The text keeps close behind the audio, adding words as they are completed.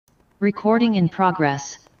Recording in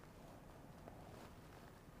progress.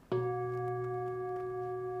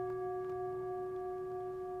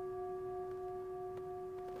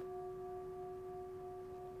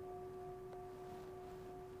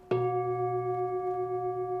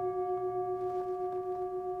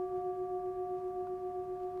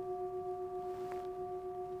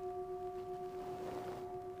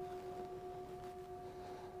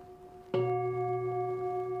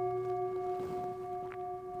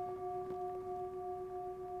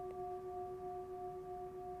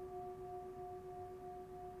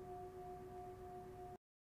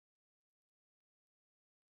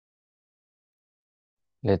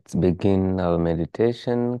 Let's begin our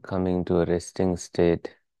meditation, coming to a resting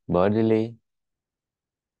state bodily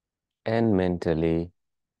and mentally.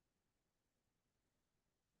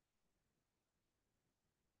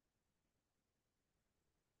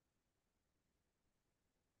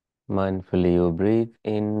 Mindfully you breathe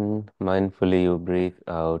in, mindfully you breathe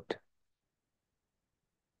out.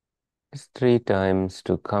 Just 3 times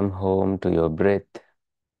to come home to your breath.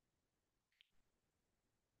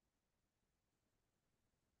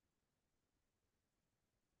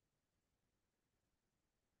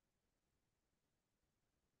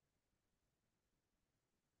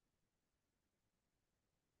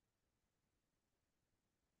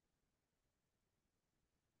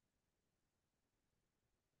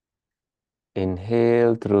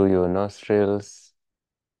 Inhale through your nostrils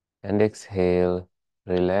and exhale,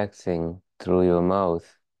 relaxing through your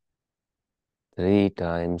mouth. 3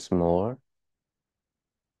 times more.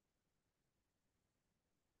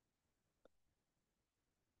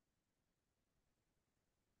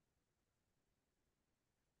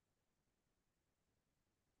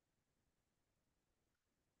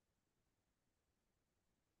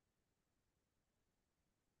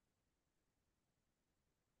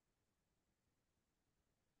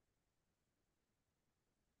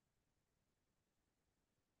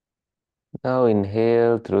 Now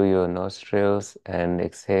inhale through your nostrils and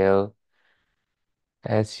exhale.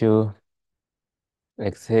 As you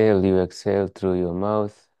exhale through your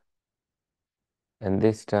mouth. And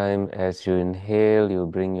this time, as you inhale, you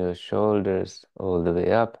bring your shoulders all the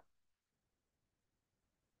way up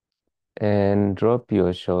and drop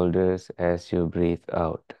your shoulders as you breathe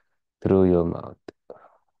out through your mouth.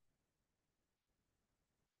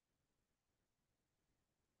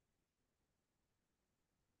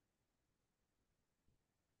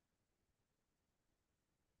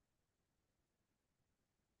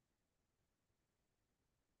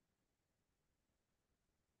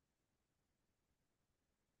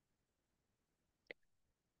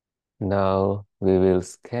 Now we will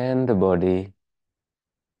scan the body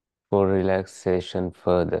for relaxation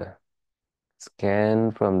further. Scan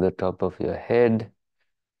from the top of your head.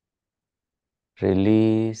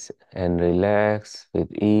 Release and relax with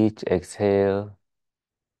each exhale.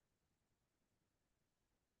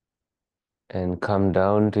 And come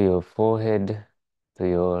down to your forehead, to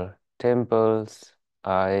your temples,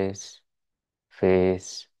 eyes,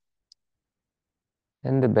 face,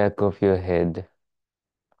 and the back of your head,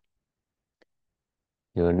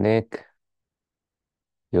 your neck,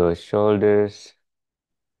 your shoulders,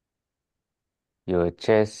 your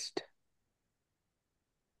chest,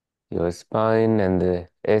 your spine, and the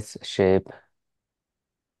S shape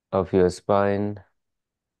of your spine,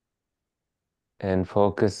 and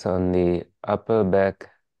focus on the upper back,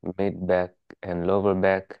 mid back, and lower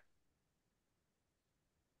back.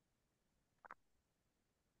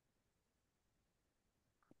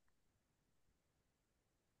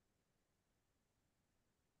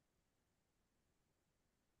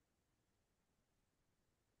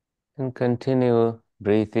 And continue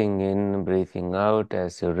breathing in, breathing out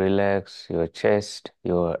as you relax your chest,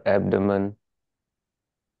 your abdomen,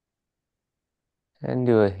 and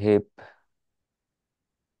your hip,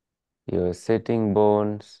 your sitting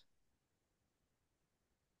bones.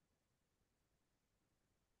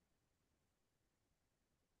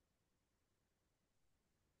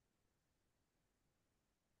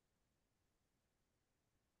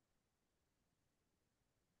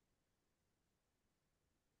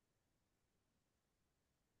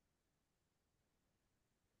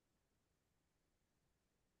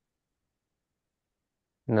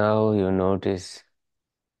 Now you notice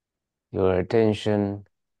your attention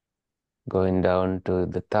going down to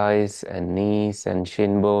the thighs and knees and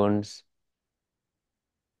shin bones.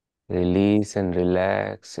 Release and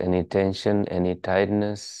relax any tension, any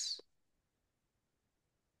tightness.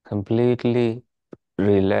 Completely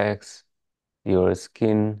relax your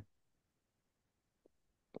skin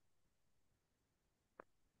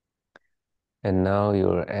and now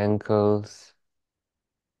your ankles,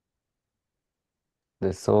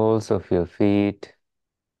 the soles of your feet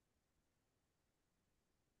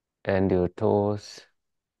and your toes.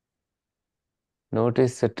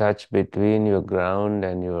 Notice the touch between your ground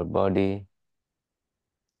and your body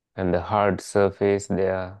and the hard surface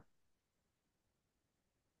there.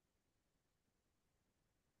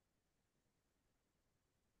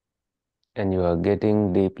 And you are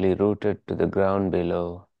getting deeply rooted to the ground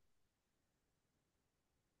below.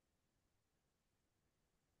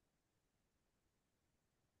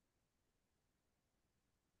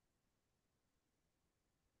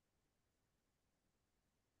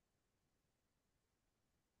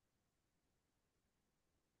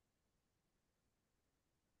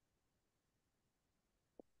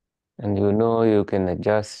 And you know you can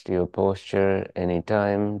adjust your posture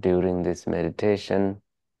anytime during this meditation.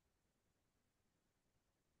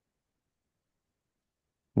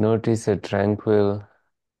 Notice a tranquil,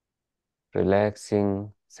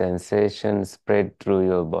 relaxing sensation spread through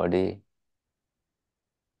your body.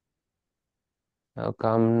 Now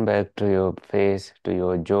come back to your face, to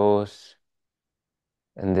your jaws,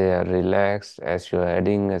 and they are relaxed as you are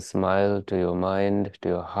adding a smile to your mind, to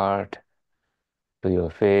your heart, to your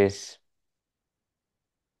face.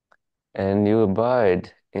 And you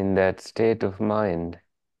abide in that state of mind,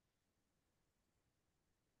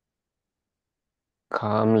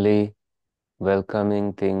 calmly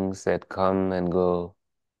welcoming things that come and go.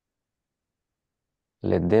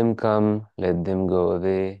 Let them come, let them go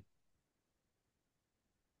away.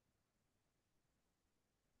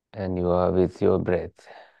 And you are with your breath.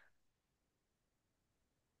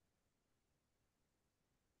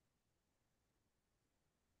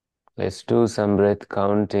 Let's do some breath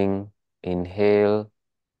counting. Inhale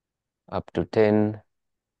up to 10.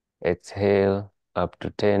 Exhale up to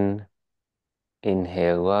 10.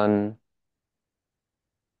 Inhale 1.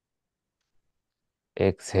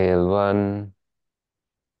 Exhale 1.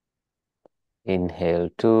 Inhale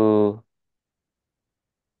 2.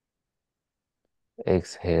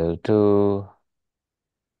 Exhale 2.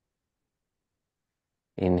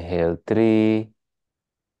 Inhale 3.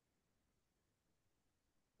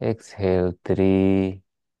 Exhale 3.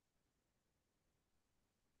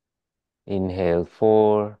 Inhale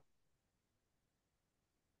 4.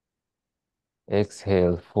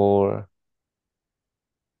 Exhale 4.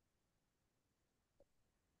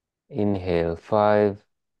 Inhale 5.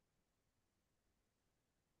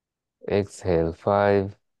 Exhale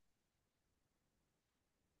 5.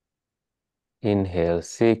 Inhale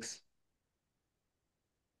 6.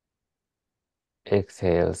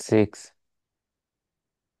 Exhale 6.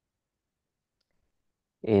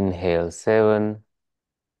 Inhale 7.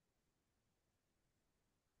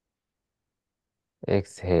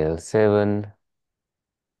 Exhale 7.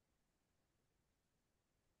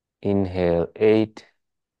 Inhale 8.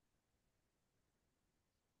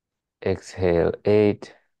 Exhale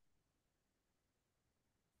 8.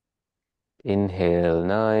 Inhale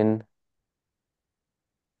 9.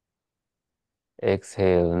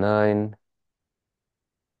 Exhale 9.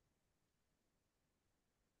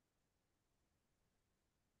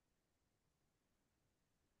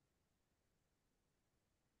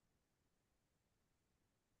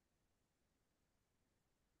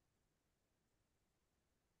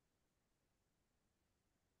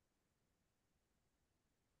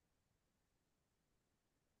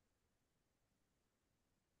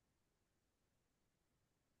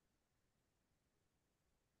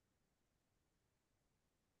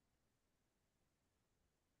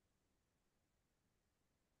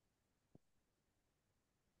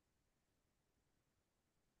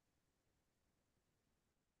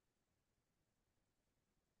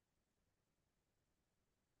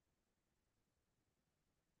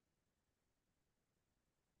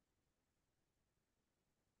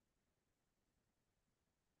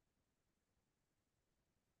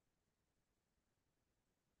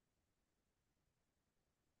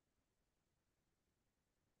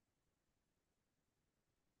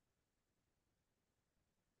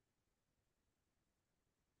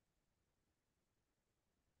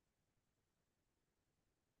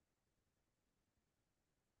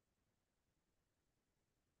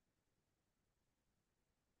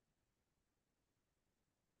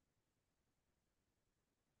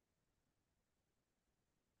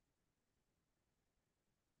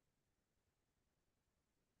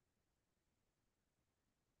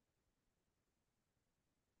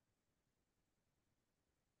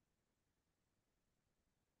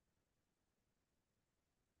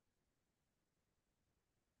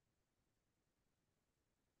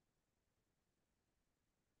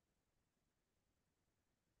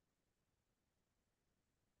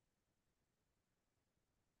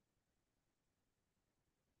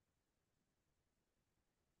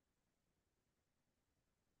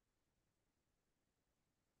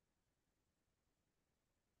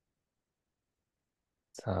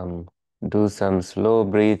 Some Do some slow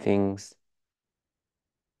breathings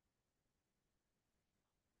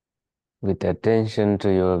with attention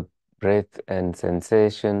to your breath and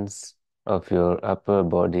sensations of your upper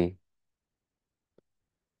body,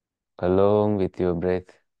 along with your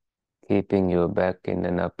breath, keeping your back in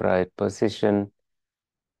an upright position,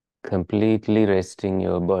 completely resting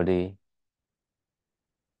your body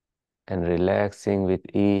and relaxing with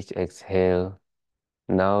each exhale,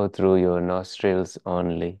 now through your nostrils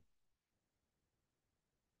only.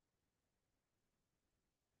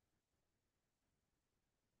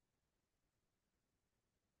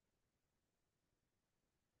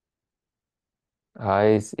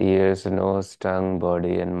 Eyes, ears, nose, tongue,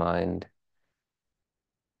 body, and mind.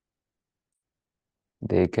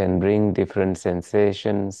 They can bring different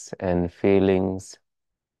sensations and feelings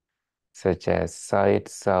such as sight,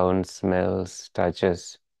 sound, smells,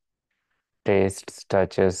 touches, tastes,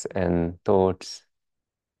 touches, and thoughts.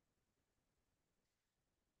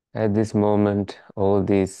 At this moment, all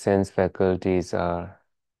these sense faculties are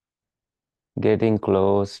getting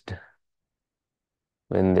closed.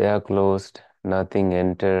 When they are closed, nothing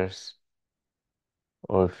enters,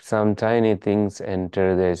 or if some tiny things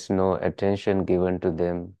enter, there is no attention given to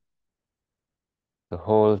them. The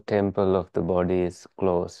whole temple of the body is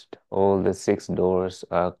closed. All the 6 doors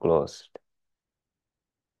are closed.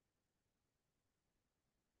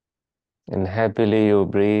 And happily you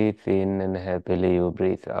breathe in and happily you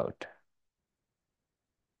breathe out.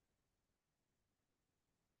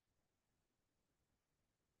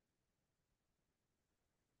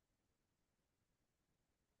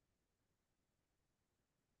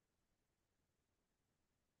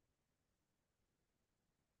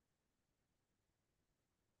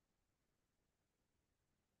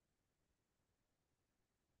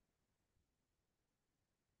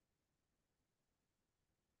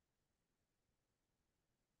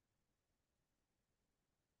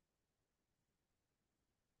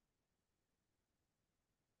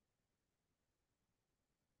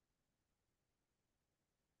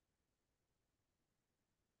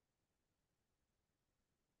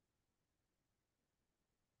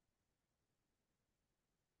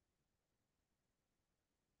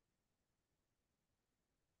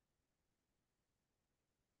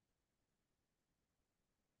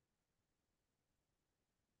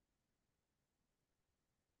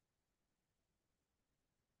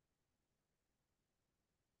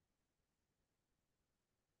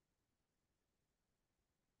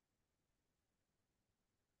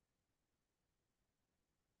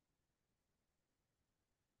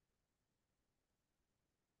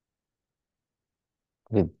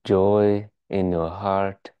 With joy in your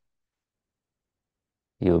heart,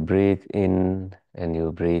 you breathe in and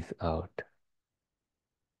you breathe out.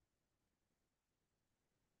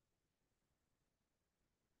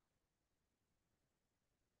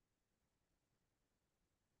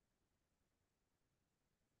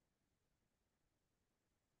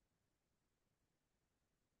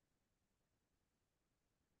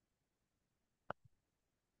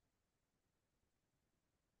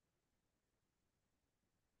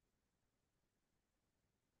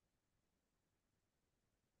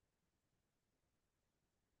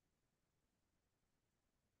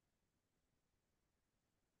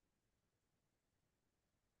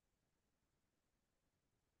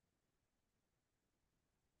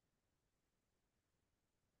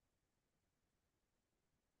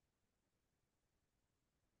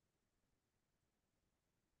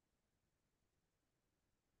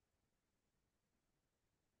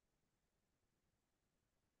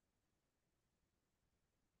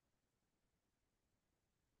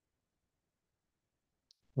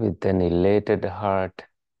 With an elated heart,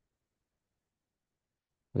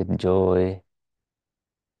 with joy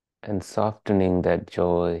and softening that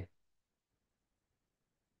joy,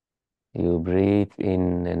 you breathe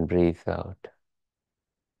in and breathe out.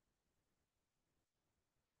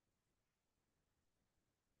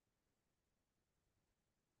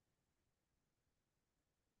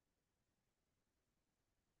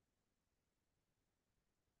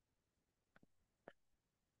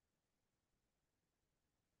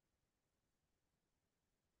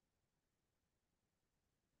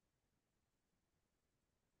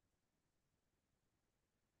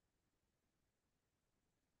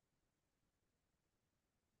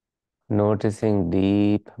 Noticing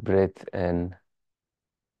deep breath and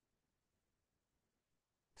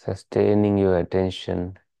sustaining your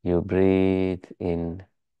attention, you breathe in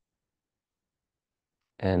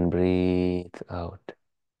and breathe out.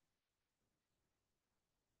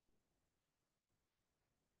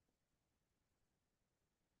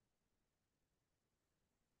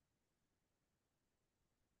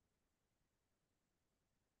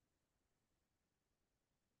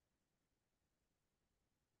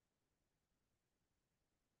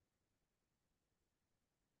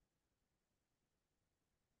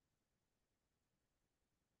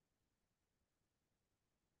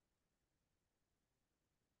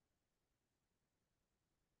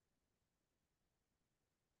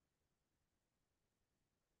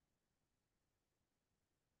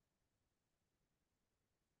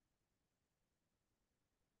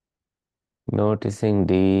 Noticing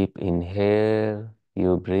deep inhale,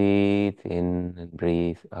 you breathe in and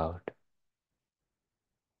breathe out.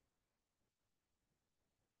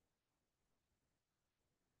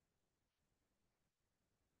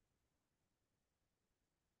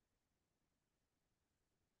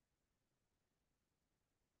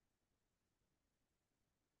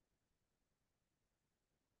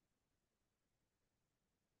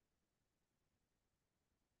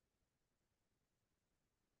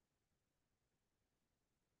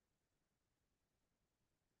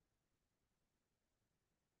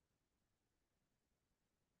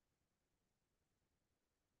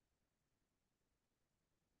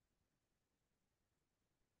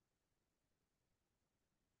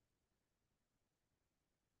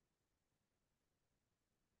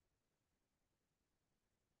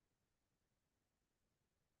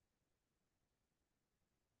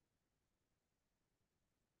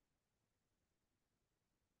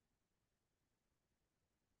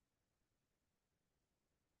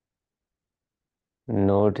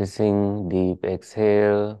 Noticing deep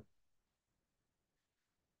exhale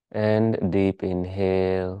and deep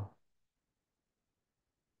inhale.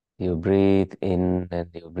 You breathe in and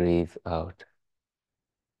you breathe out.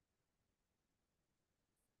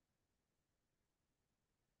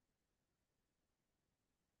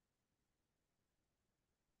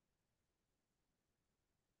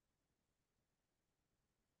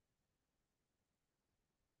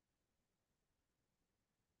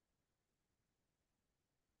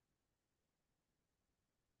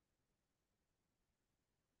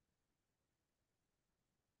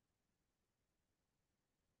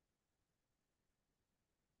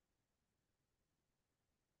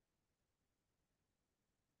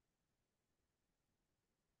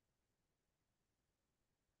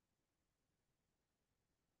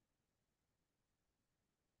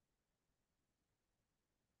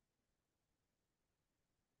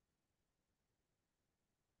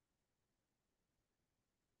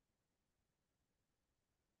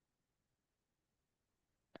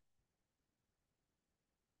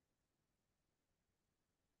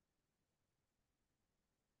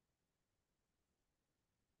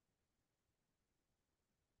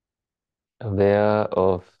 Aware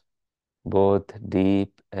of both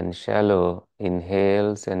deep and shallow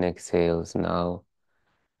inhales and exhales now.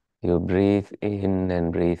 You breathe in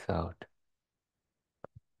and breathe out.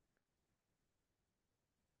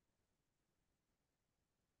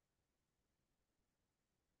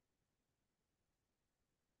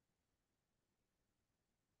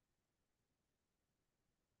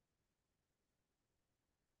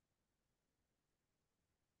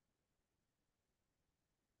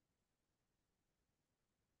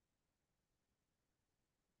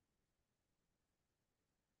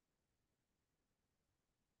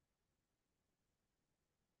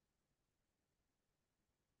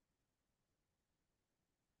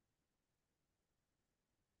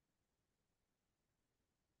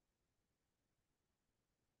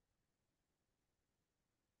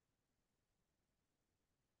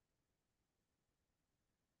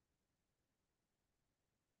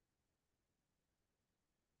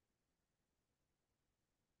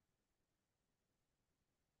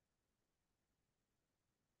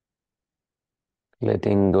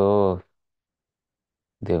 Letting go of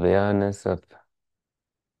the awareness of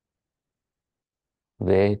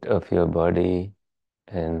weight of your body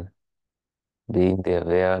and being the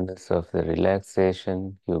awareness of the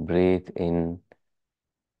relaxation. You breathe in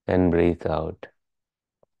and breathe out.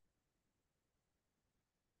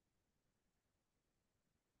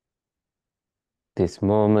 This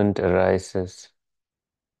moment arises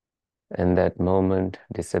and that moment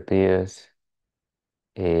disappears.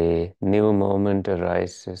 A new moment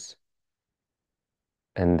arises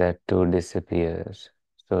and that too disappears.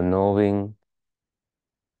 So knowing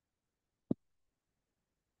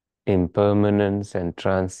impermanence and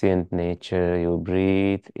transient nature, you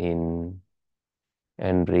breathe in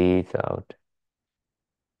and breathe out.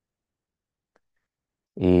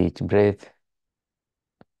 Each breath,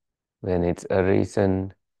 when it's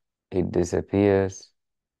arisen, it disappears.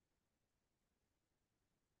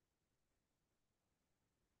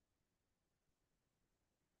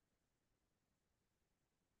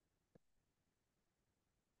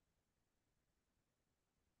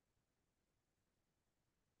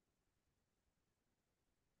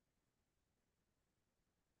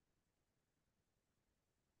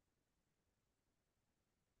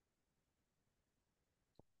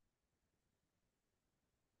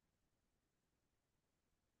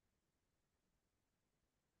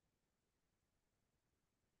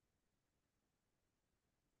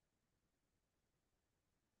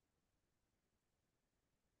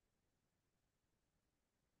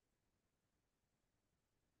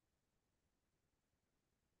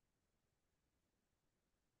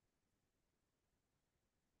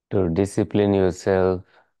 To discipline yourself,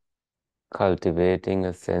 cultivating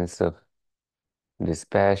a sense of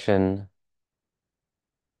dispassion,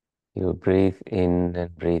 you breathe in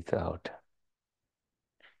and breathe out.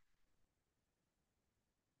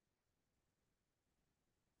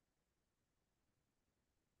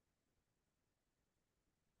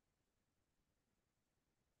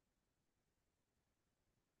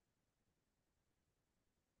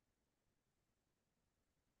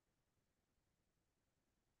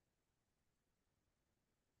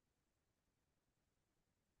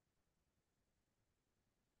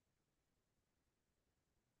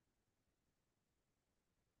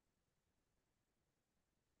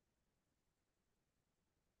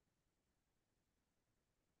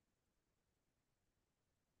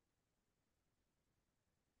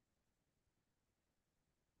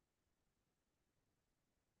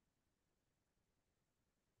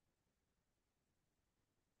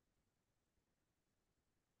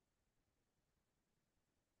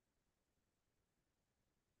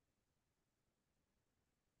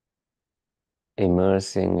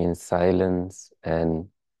 Immersing in silence and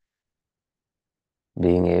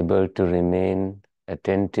being able to remain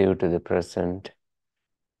attentive to the present,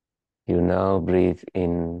 you now breathe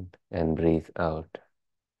in and breathe out.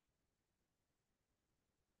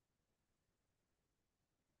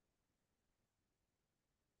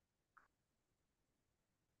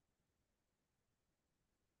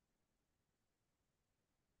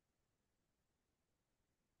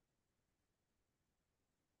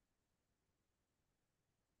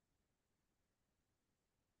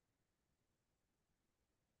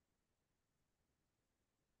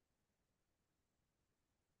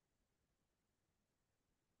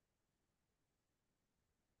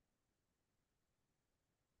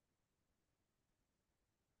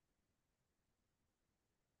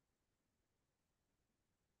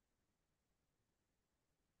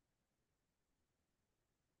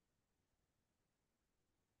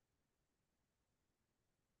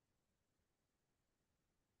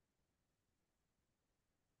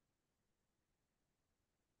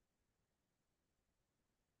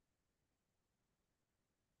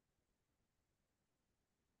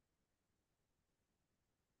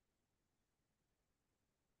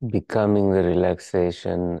 Becoming the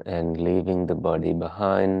relaxation and leaving the body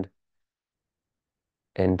behind,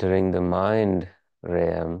 entering the mind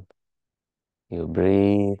realm, you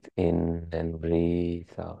breathe in and breathe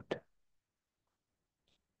out.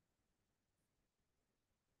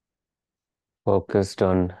 Focused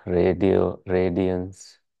on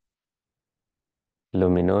radiance,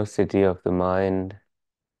 luminosity of the mind,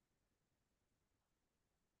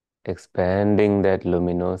 expanding that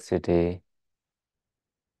luminosity,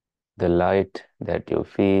 the light that you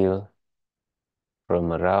feel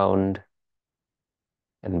from around,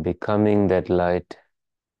 and becoming that light.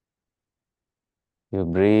 You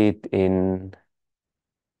breathe in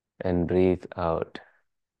and breathe out.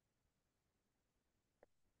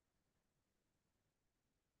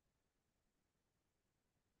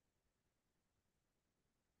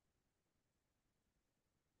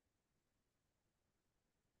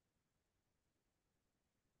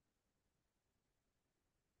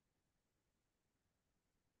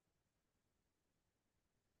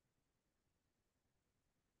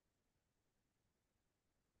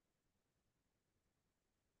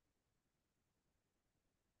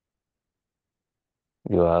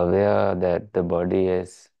 You are aware that the body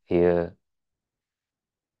is here,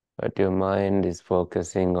 but your mind is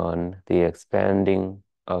focusing on the expanding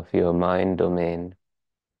of your mind domain.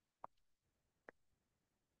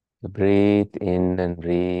 You breathe in and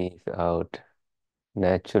breathe out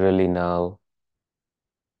naturally now,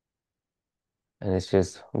 and it's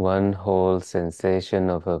just one whole sensation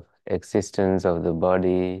of existence of the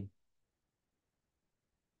body.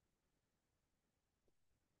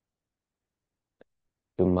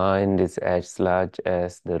 Your mind is as large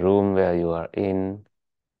as the room where you are in,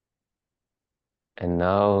 and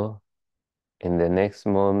now in the next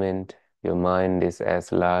moment, your mind is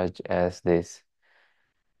as large as this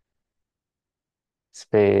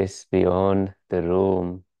space beyond the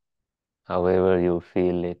room, however you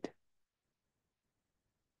feel it.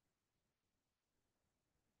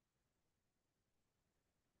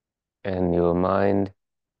 And your mind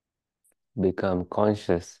become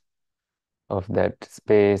conscious of that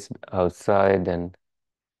space outside and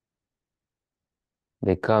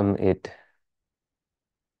become it.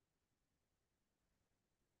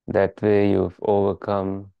 That way you've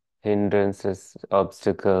overcome hindrances,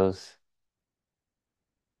 obstacles.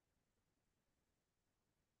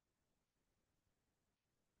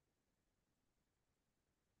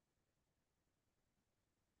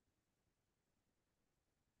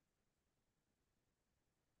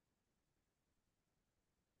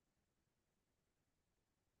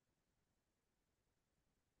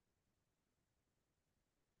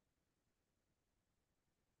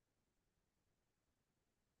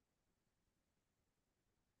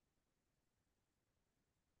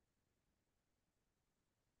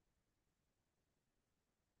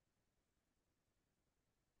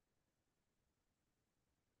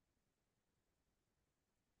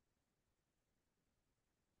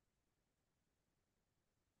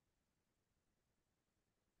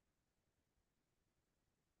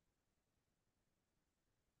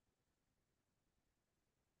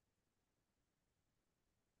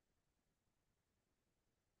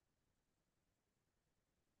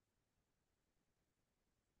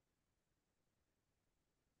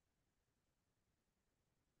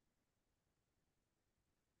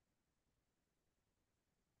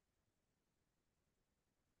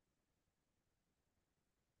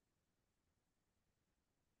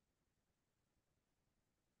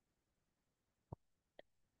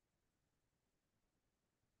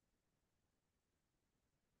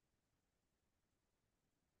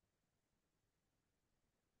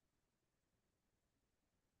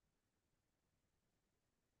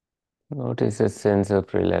 Notice a sense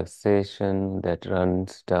of relaxation that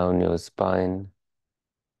runs down your spine.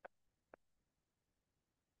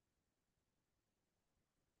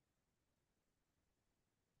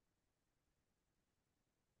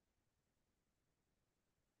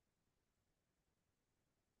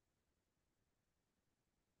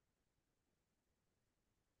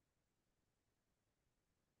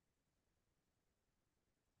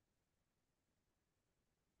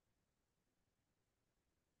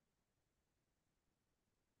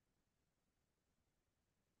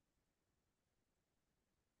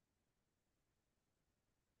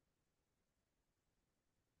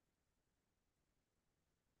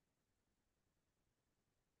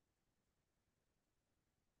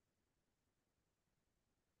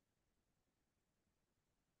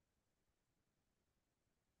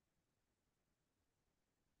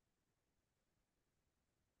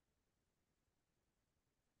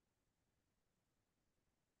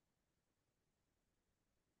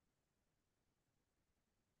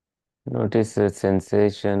 Notice the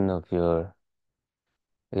sensation of your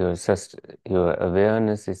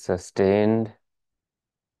awareness is sustained,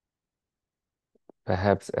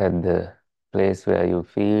 perhaps at the place where you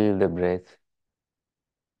feel the breath.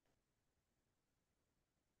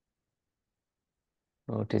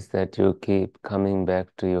 Notice that you keep coming back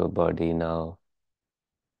to your body now.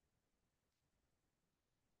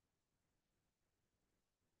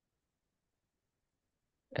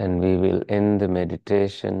 And we will end the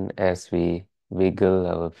meditation as we wiggle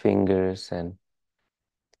our fingers and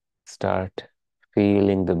start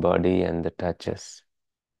feeling the body and the touches.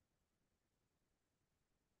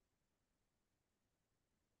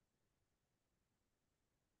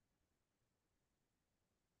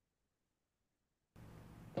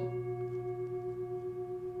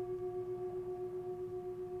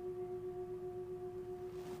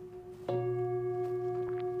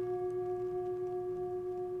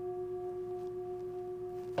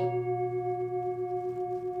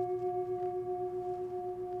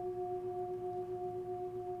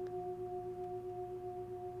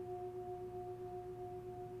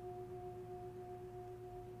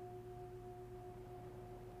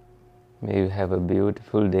 May you have a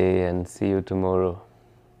beautiful day and see you tomorrow.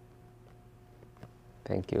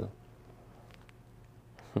 Thank you.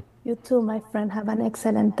 You too, my friend. Have an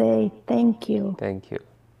excellent day. Thank you. Thank you.